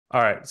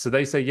All right. So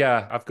they say,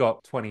 yeah, I've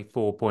got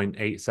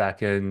 24.8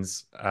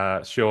 seconds.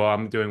 Sure,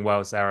 I'm doing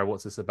well, Sarah.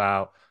 What's this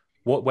about?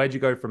 Where'd you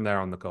go from there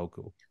on the cold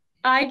call?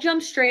 I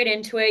jump straight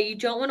into it. You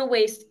don't want to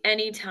waste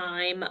any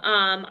time.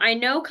 I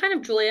know kind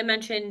of Julia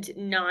mentioned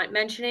not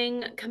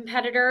mentioning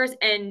competitors,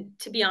 and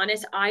to be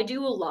honest, I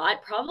do a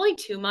lot, probably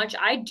too much.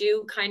 I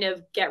do kind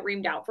of get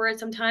reamed out for it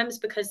sometimes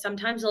because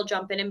sometimes they'll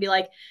jump in and be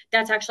like,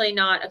 that's actually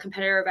not a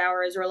competitor of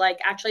ours, or like,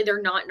 actually,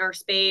 they're not in our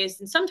space.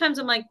 And sometimes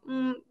I'm like,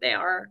 they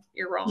are,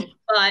 you're wrong.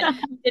 But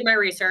did my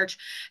research.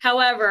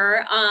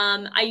 However,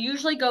 I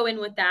usually go in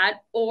with that,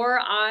 or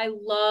I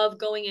love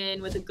going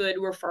in with a good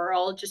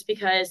referral just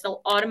because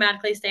they'll automatically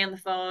stay on the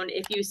phone.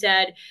 If you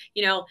said,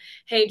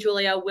 hey,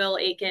 Julia, Will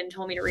Aiken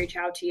told me to reach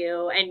out to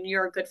you, and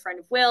you're a good friend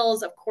of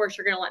Will's, of course,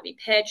 you're going to let me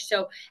pitch.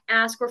 So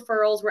ask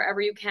referrals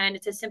wherever you can.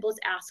 It's as simple as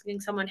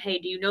asking someone, hey,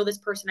 do you know this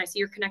person? I see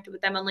you're connected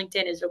with them on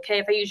LinkedIn. Is it okay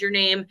if I use your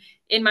name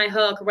in my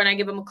hook or when I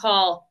give them a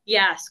call?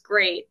 Yes,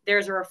 great.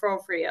 There's a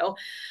referral for you.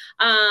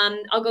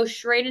 I'll go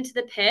straight into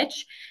the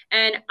pitch.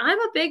 And I'm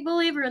a big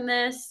believer in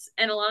this,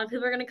 and a lot of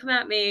people are going to come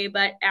at me,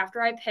 but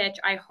after I pitch,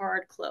 I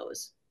hard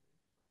close.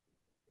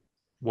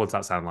 What's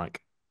that sound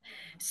like?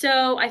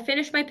 So I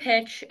finish my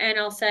pitch and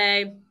I'll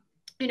say,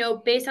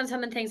 based on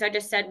some of the things I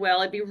just said,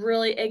 Will, it'd be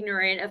really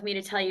ignorant of me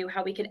to tell you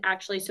how we could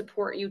actually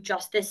support you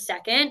just this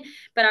second,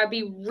 but I'd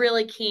be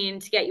really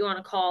keen to get you on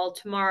a call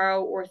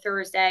tomorrow or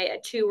Thursday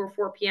at 2 or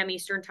 4 p.m.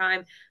 Eastern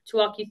time to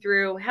walk you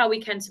through how we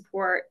can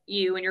support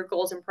you and your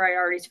goals and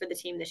priorities for the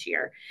team this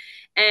year.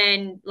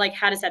 And like,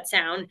 how does that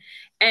sound?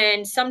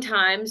 And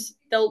sometimes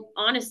they'll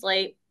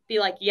honestly be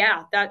like,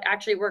 yeah, that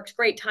actually works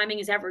great. Timing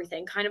is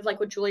everything, kind of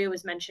like what Julia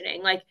was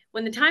mentioning. Like,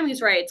 when the timing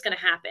is right, it's going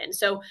to happen.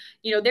 So,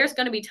 there's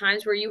going to be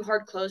times where you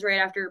hard close right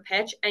after your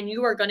pitch and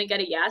you are going to get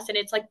a yes. And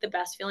it's like the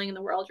best feeling in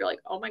the world. You're like,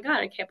 oh my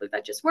God, I can't believe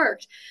that just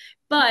worked.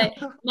 But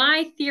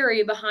my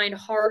theory behind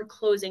hard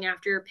closing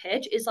after your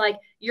pitch is like,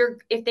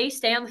 if they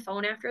stay on the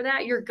phone after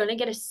that, you're going to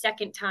get a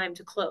second time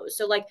to close.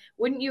 So, like,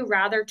 wouldn't you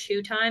rather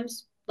two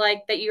times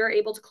like that you're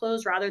able to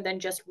close rather than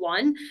just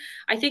one?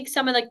 I think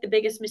some of like the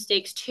biggest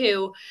mistakes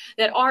too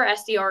that our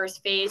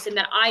SDRs face and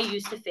that I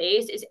used to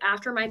face is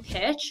after my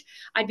pitch,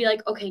 I'd be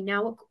like, okay,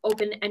 now what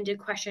open-ended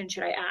question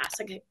should I ask?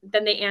 Like,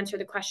 then they answer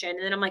the question.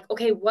 And then I'm like,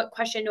 okay, what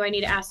question do I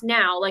need to ask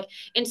now? Like,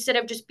 instead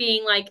of just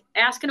being like,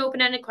 ask an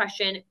open-ended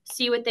question,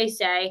 see what they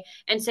say,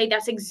 and say,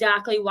 that's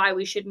exactly why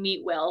we should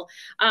meet, Will.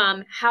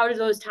 How do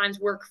those times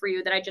work for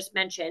you that I just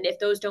mentioned? If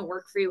those don't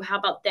work for you, how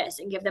about this?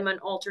 And give them an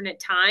alternate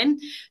time.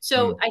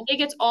 So Hmm. I think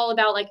it's all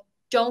about like,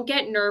 don't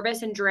get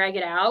nervous and drag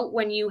it out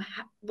when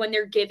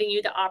they're giving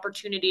you the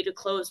opportunity to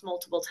close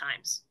multiple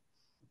times.